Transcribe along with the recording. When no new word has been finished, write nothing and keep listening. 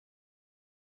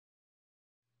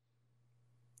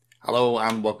Hello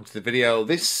and welcome to the video.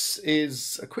 This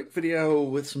is a quick video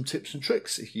with some tips and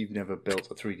tricks if you've never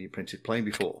built a 3D printed plane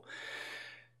before.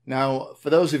 Now, for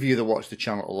those of you that watch the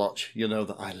channel a lot, you'll know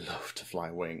that I love to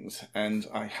fly wings, and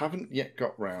I haven't yet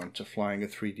got round to flying a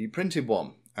 3D printed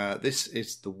one. This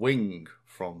is the wing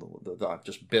from that I've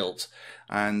just built,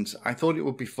 and I thought it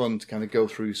would be fun to kind of go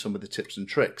through some of the tips and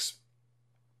tricks.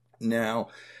 Now,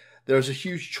 there's a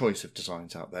huge choice of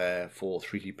designs out there for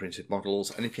 3D printed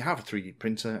models, and if you have a 3D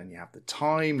printer and you have the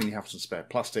time and you have some spare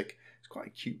plastic, it's quite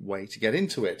a cute way to get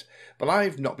into it. But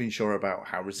I've not been sure about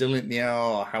how resilient they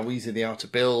are, how easy they are to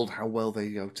build, how well they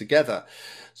go together.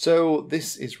 So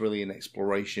this is really an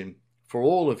exploration for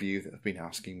all of you that have been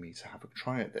asking me to have a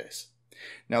try at this.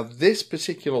 Now this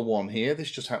particular one here, this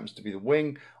just happens to be the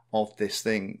wing of this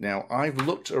thing. Now I've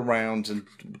looked around and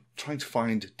trying to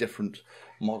find different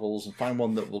models and find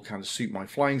one that will kind of suit my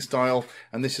flying style,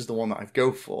 and this is the one that I've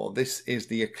go for. This is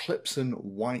the Eclipson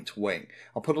white wing.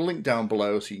 I'll put a link down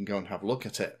below so you can go and have a look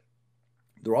at it.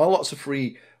 There are lots of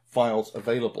free files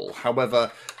available,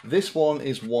 however this one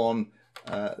is one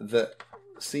that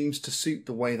seems to suit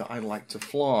the way that I like to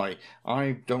fly.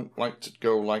 I don't like to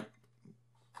go like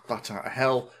bat out of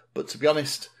hell, but to be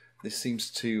honest, this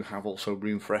seems to have also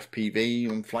room for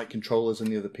FPV and flight controllers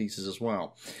and the other pieces as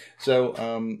well.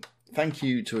 So thank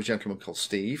you to a gentleman called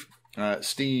Steve.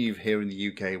 Steve here in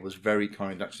the UK was very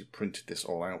kind, actually printed this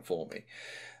all out for me.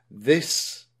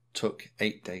 This took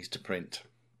 8 days to print.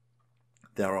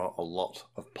 There are a lot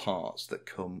of parts that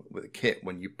come with a kit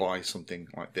when you buy something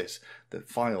like this, the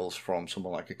files from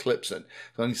someone like Eclipson.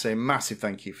 So I only say a massive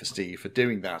thank you for Steve for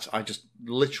doing that. I just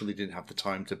literally didn't have the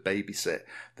time to babysit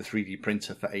the 3D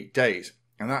printer for 8 days.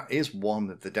 And that is one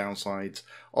of the downsides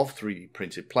of 3D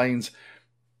printed planes.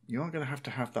 You are going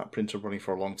to have that printer running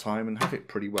for a long time and have it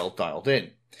pretty well dialed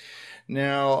in.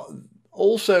 Now,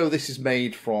 also this is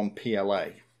made from PLA.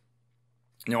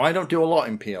 Now, I don't do a lot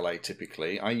in PLA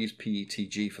typically. I use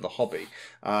PETG for the hobby.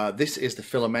 This is the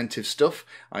Filamentive stuff.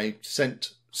 I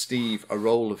sent Steve a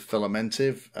roll of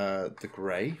Filamentive, the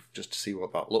grey, just to see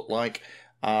what that looked like.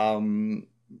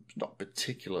 Not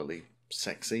particularly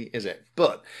sexy, is it?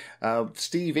 But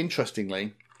Steve,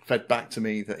 interestingly, fed back to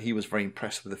me that he was very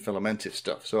impressed with the Filamentive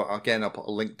stuff. So again, I'll put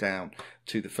a link down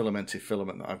to the Filamentive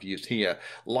filament that I've used here.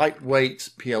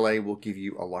 Lightweight PLA will give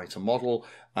you a lighter model,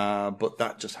 but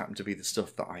that just happened to be the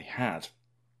stuff that I had.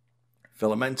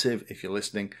 Filamentive, if you're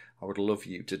listening, I would love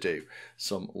you to do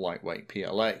some lightweight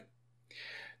PLA.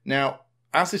 Now,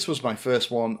 as this was my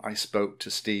first one, I spoke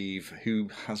to Steve, who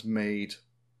has made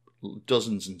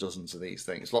dozens and dozens of these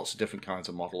things, lots of different kinds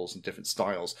of models and different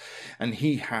styles, and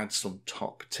he had some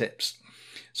top tips.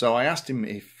 So I asked him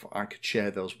if I could share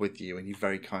those with you, and he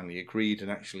very kindly agreed and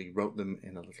actually wrote them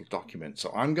in a little document.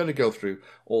 So I'm going to go through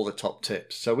all the top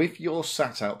tips. So if you're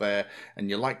sat out there and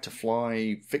you like to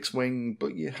fly fixed wing,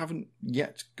 but you haven't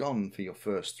yet gone for your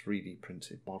first 3D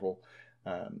printed model,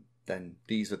 then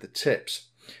these are the tips.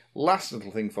 Last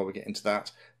little thing before we get into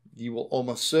that, you will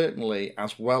almost certainly,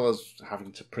 as well as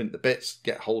having to print the bits,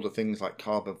 get hold of things like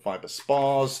carbon fibre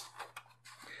spars,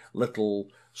 little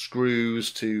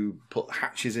screws to put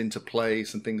hatches into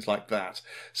place and things like that.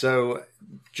 So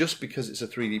just because it's a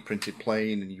 3D printed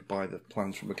plane and you buy the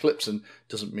plans from Eclipson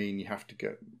doesn't mean you have to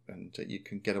go and you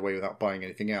can get away without buying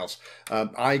anything else.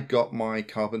 I got my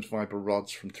carbon fibre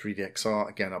rods from 3DXR.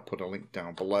 Again, I'll put a link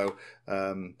down below.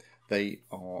 They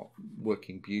are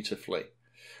working beautifully.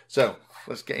 So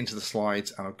let's get into the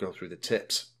slides and I'll go through the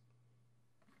tips.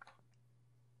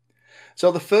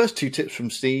 So the first two tips from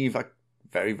Steve are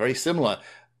very, very similar.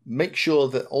 Make sure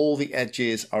that all the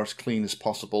edges are as clean as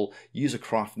possible. Use a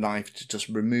craft knife to just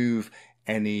remove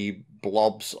any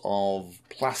blobs of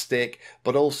plastic,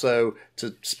 but also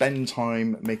to spend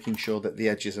time making sure that the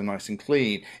edges are nice and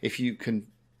clean. If you can,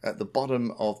 at the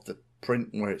bottom of the print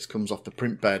where it comes off the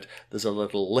print bed, there's a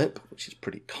little lip, which is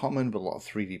pretty common with a lot of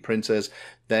 3D printers.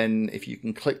 Then if you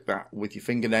can click that with your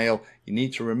fingernail, you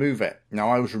need to remove it. Now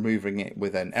I was removing it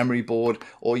with an emery board,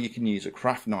 or you can use a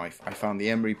craft knife. I found the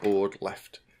emery board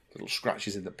left little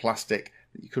scratches in the plastic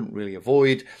that you couldn't really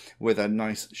avoid. With a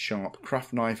nice sharp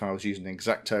craft knife, I was using an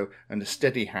X-Acto, and a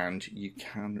steady hand, you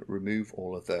can remove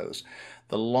all of those.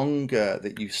 The longer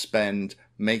that you spend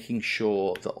making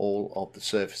sure that all of the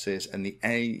surfaces and the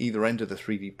either end of the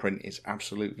 3D print is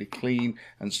absolutely clean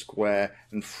and square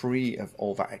and free of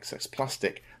all that excess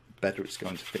plastic, the better it's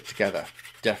going to fit together.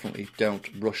 Definitely don't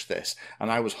rush this. And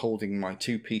I was holding my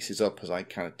two pieces up as I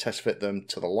kind of test fit them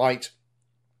to the light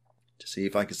to see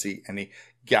if I could see any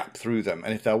gap through them,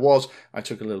 and if there was, I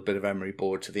took a little bit of emery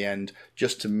board to the end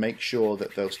just to make sure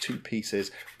that those two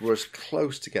pieces were as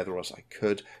close together as I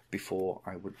could before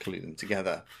I would glue them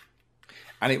together.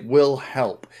 And it will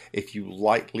help if you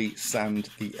lightly sand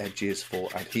the edges for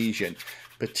adhesion,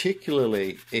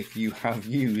 particularly if you have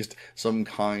used some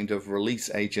kind of release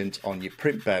agent on your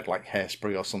print bed like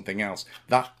hairspray or something else.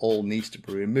 That all needs to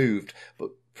be removed,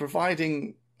 but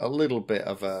providing a little bit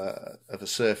of a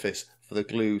surface for the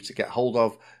glue to get hold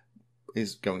of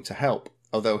is going to help.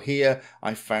 Although here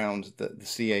I found that the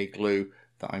CA glue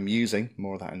that I'm using,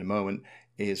 more of that in a moment,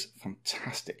 is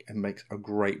fantastic and makes a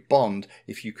great bond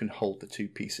if you can hold the two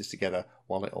pieces together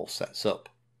while it all sets up.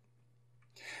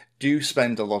 Do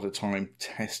spend a lot of time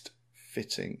test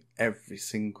fitting every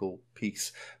single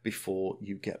piece before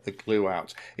you get the glue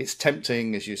out. It's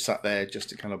tempting as you sat there just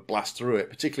to kind of blast through it,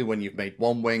 particularly when you've made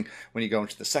one wing. When you go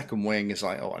into the second wing, it's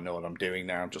like, oh, I know what I'm doing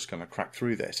now, I'm just going to crack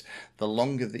through this. The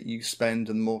longer that you spend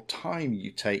and the more time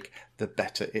you take, the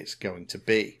better it's going to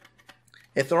be.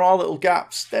 If there are little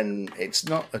gaps, then it's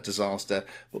not a disaster,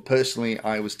 but personally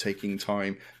I was taking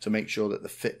time to make sure that the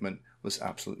fitment was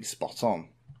absolutely spot on.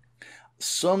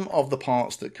 Some of the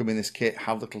parts that come in this kit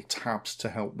have little tabs to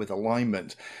help with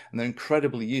alignment, and they're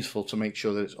incredibly useful to make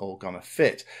sure that it's all going to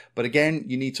fit. But again,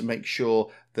 you need to make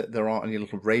sure that there aren't any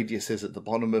little radiuses at the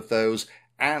bottom of those,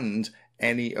 and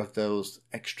any of those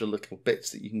extra little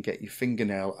bits that you can get your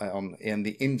fingernail on in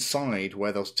the inside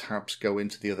where those tabs go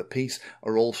into the other piece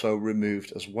are also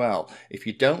removed as well. If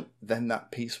you don't, then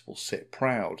that piece will sit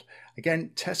proud.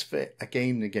 Again, test fit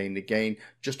again and again and again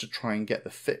just to try and get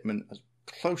the fitment as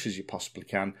close as you possibly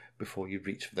can before you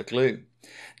reach for the glue.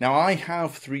 Now I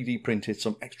have 3D printed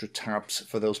some extra tabs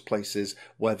for those places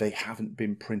where they haven't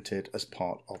been printed as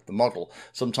part of the model.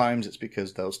 Sometimes it's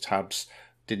because those tabs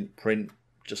didn't print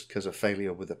just because of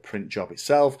failure with the print job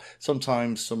itself.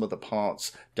 Sometimes some of the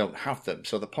parts don't have them.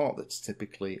 So the part that's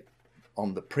typically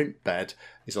on the print bed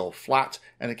is all flat,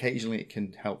 and occasionally it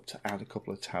can help to add a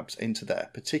couple of tabs into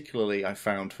there. Particularly I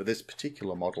found for this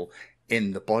particular model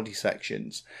in the body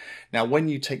sections. Now when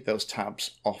you take those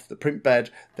tabs off the print bed,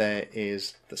 there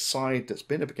is the side that's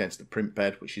been up against the print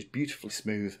bed, which is beautifully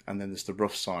smooth, and then there's the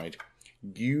rough side.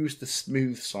 Use the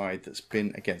smooth side that's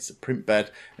been against the print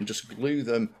bed and just glue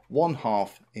them one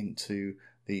half into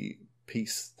the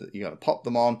piece that you're going to pop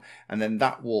them on, and then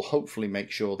that will hopefully make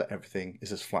sure that everything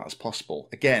is as flat as possible.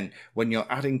 Again, when you're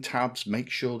adding tabs, make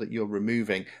sure that you're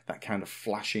removing that kind of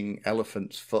flashing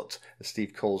elephant's foot, as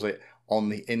Steve calls it, on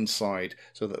the inside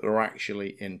so that they're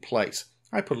actually in place.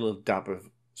 I put a little dab of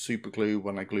super glue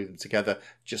when I glue them together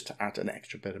just to add an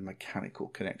extra bit of mechanical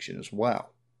connection as well.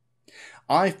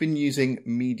 I've been using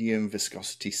medium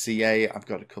viscosity CA. I've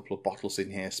got a couple of bottles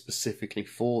in here specifically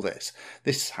for this.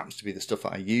 This happens to be the stuff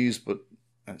that I use, but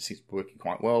and it seems to be working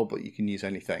quite well, but you can use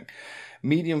anything.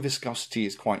 Medium viscosity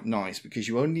is quite nice because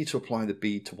you only need to apply the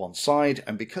bead to one side,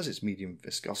 and because it's medium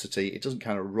viscosity, it doesn't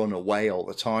kind of run away all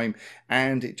the time,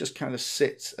 and it just kind of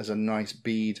sits as a nice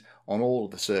bead on all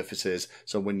of the surfaces.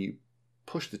 So when you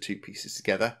push the two pieces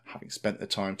together, having spent the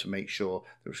time to make sure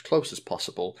they're as close as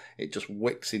possible, it just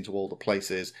wicks into all the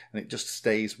places and it just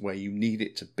stays where you need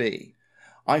it to be.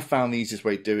 I found the easiest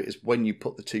way to do it is when you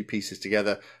put the two pieces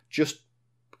together, just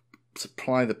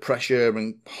apply the pressure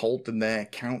and hold them there,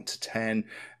 count to 10,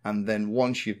 and then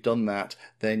once you've done that,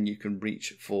 then you can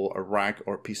reach for a rag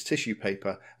or a piece of tissue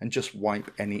paper and just wipe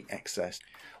any excess.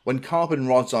 When carbon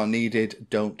rods are needed,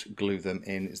 don't glue them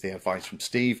in, is the advice from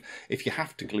Steve. If you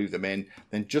have to glue them in,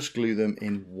 then just glue them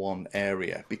in one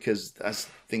area, because as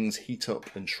things heat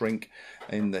up and shrink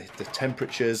in the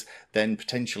temperatures, then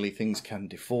potentially things can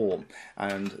deform,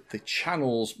 and the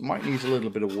channels might need a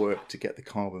little bit of work to get the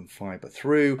carbon fibre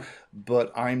through,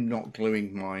 but I'm not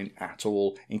gluing mine at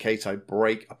all. In case I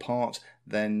break a part,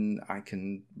 then I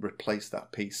can replace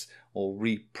that piece or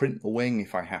reprint the wing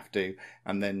if I have to,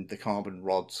 and then the carbon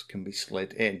rods can be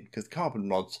slid in, because the carbon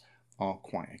rods are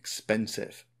quite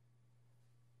expensive.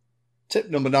 Tip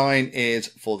number 9 is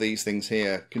for these things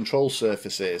here, control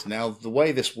surfaces. Now the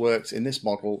way this works in this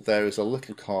model, there is a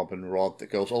little carbon rod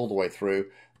that goes all the way through,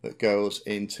 that goes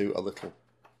into a little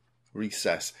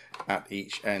recess at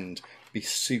each end. Be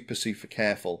super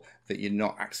careful that you're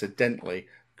not accidentally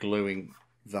gluing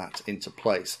that into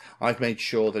place. I've made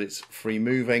sure that it's free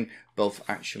moving, both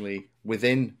actually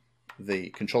within the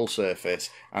control surface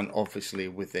and obviously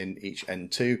within each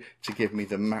end too, to give me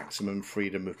the maximum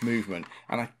freedom of movement,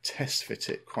 and I test fit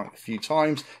it quite a few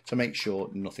times to make sure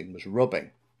nothing was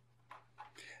rubbing.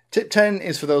 Tip 10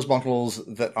 is for those models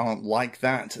that aren't like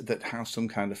that have some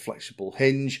kind of flexible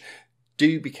hinge.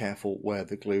 Do be careful where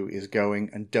the glue is going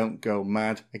and don't go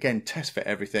mad. Again, test fit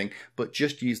everything, but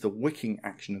just use the wicking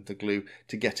action of the glue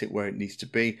to get it where it needs to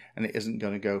be, and it isn't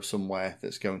going to go somewhere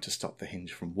that's going to stop the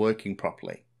hinge from working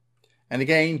properly. And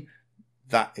again,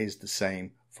 that is the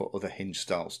same for other hinge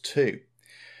styles too.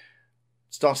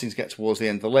 Starting to get towards the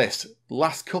end of the list.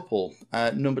 Last couple.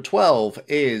 Number 12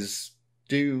 is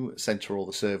do center all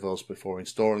the servos before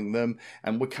installing them,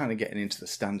 and we're kind of getting into the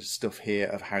standard stuff here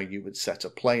of how you would set a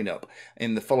plane up.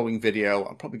 In the following video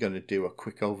I'm probably going to do a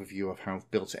quick overview of how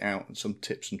I've built it out and some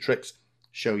tips and tricks,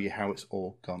 show you how it's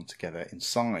all gone together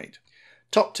inside.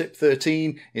 Top tip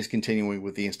 13 is continuing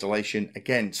with the installation.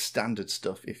 Again, standard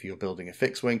stuff if you're building a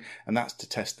fixed wing, and that's to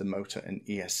test the motor and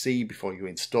ESC before you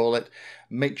install it.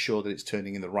 Make sure that it's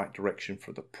turning in the right direction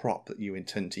for the prop that you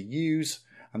intend to use.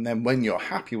 And then when you're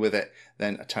happy with it,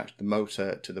 then attach the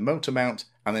motor to the motor mount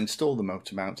and then install the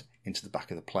motor mount into the back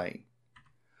of the plane.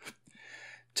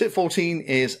 Tip 14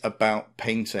 is about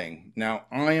painting. Now,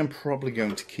 I am probably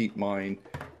going to keep mine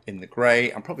in the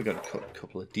grey. I'm probably going to cut a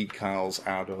couple of decals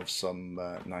out of some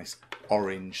nice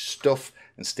orange stuff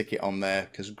and stick it on there,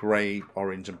 because grey,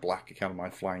 orange and black are kind of my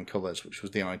flying colours, which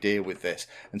was the idea with this.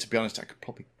 And to be honest, I could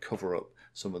probably cover up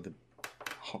some of the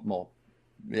more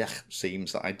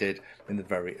seams that I did in the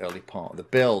very early part of the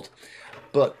build.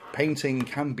 But painting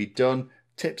can be done.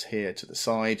 Tips here to the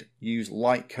side: use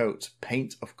light coats.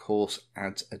 Paint, of course,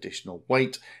 adds additional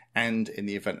weight, and in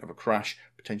the event of a crash,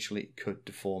 potentially it could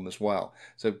deform as well.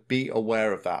 So be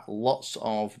aware of that. Lots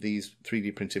of these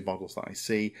 3D printed models that I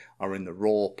see are in the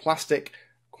raw plastic.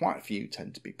 Quite a few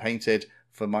tend to be painted.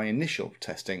 For my initial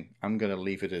testing, I'm going to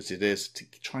leave it as it is to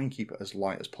try and keep it as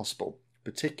light as possible,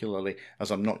 particularly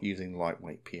as I'm not using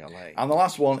lightweight PLA. And the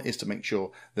last one is to make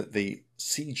sure that the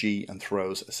CG and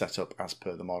throws are set up as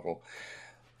per the model.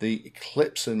 The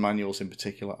Eclipse and manuals in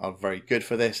particular are very good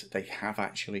for this. They have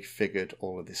actually figured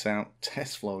all of this out,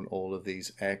 test flown all of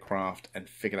these aircraft and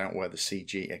figured out where the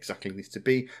CG exactly needs to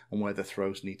be and where the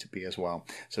throws need to be as well.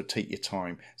 So take your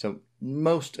time. So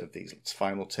most of these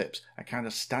final tips are kind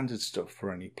of standard stuff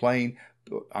for any plane,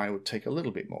 but I would take a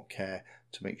little bit more care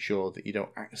to make sure that you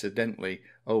don't accidentally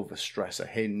overstress a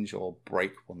hinge or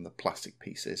break one of the plastic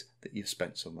pieces that you've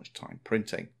spent so much time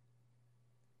printing.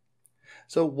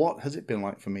 So what has it been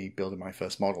like for me building my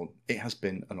first model? It has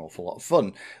been an awful lot of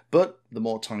fun, but the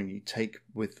more time you take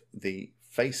with the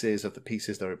faces of the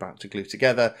pieces they're about to glue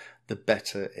together, the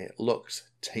better it looks.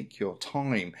 Take your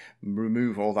time,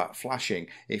 remove all that flashing.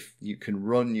 If you can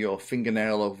run your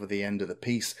fingernail over the end of the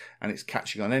piece and it's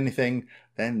catching on anything,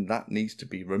 then that needs to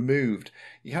be removed.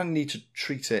 You kind of need to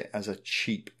treat it as a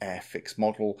cheap airfix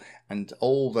model, and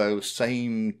all those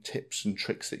same tips and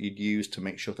tricks that you'd use to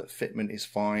make sure that fitment is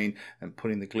fine and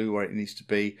putting the glue where it needs to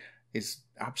be is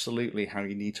absolutely how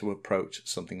you need to approach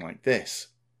something like this.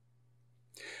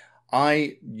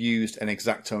 I used an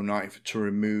X-Acto knife to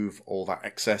remove all that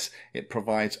excess. It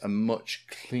provides a much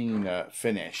cleaner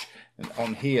finish. And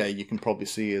on here, you can probably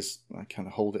see as I kind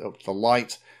of hold it up to the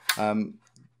light,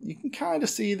 you can kind of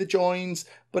see the joins,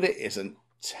 but it isn't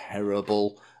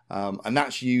terrible. And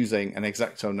that's using an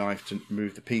X-Acto knife to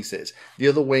remove the pieces. The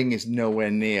other wing is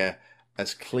nowhere near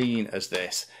as clean as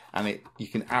this, and you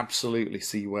can absolutely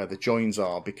see where the joins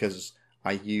are because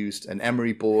I used an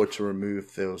emery board to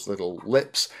remove those little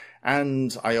lips,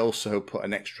 and I also put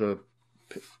an extra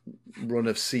run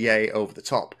of CA over the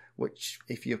top, which,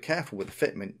 if you're careful with the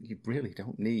fitment, you really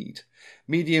don't need.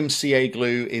 Medium CA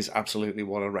glue is absolutely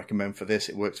what I recommend for this.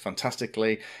 It works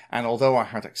fantastically, and although I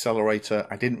had accelerator,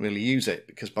 I didn't really use it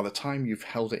because by the time you've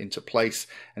held it into place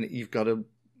and you've got a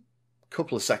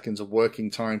couple of seconds of working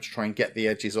time to try and get the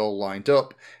edges all lined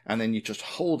up, and then you're just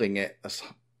holding it as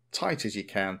tight as you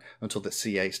can until the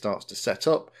CA starts to set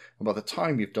up, and by the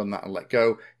time you've done that and let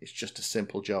go, it's just a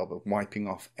simple job of wiping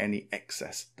off any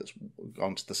excess that's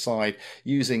gone to the side.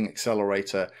 Using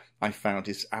accelerator, I found,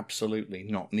 is absolutely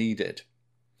not needed.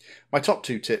 My top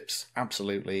two tips: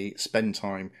 absolutely spend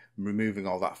time removing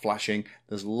all that flashing.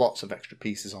 There's lots of extra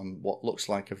pieces on what looks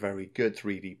like a very good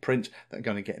 3D print that are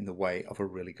going to get in the way of a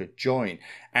really good join.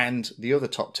 And the other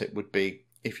top tip would be,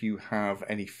 if you have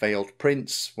any failed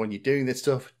prints when you're doing this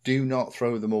stuff, do not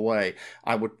throw them away.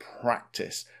 I would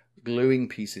practice gluing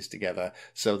pieces together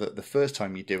so that the first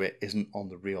time you do it isn't on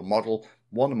the real model.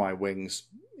 One of my wings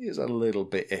is a little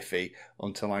bit iffy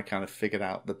until I kind of figured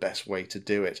out the best way to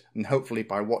do it. And hopefully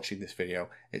by watching this video,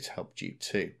 it's helped you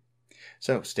too.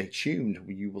 So stay tuned.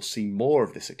 You will see more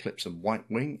of this Eclipse and white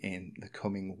wing in the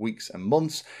coming weeks and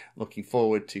months. Looking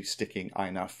forward to sticking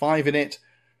INAV 5 in it,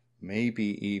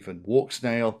 maybe even walk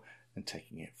snail, and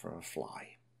taking it for a fly.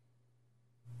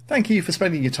 Thank you for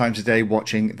spending your time today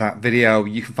watching that video.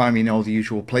 You can find me in all the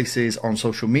usual places on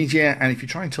social media, and if you're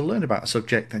trying to learn about a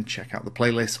subject, then check out the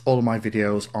playlist. All of my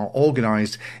videos are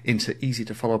organized into easy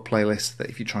to follow playlists that,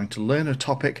 if you're trying to learn a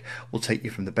topic, will take you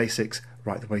from the basics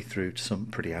right the way through to some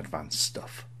pretty advanced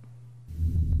stuff.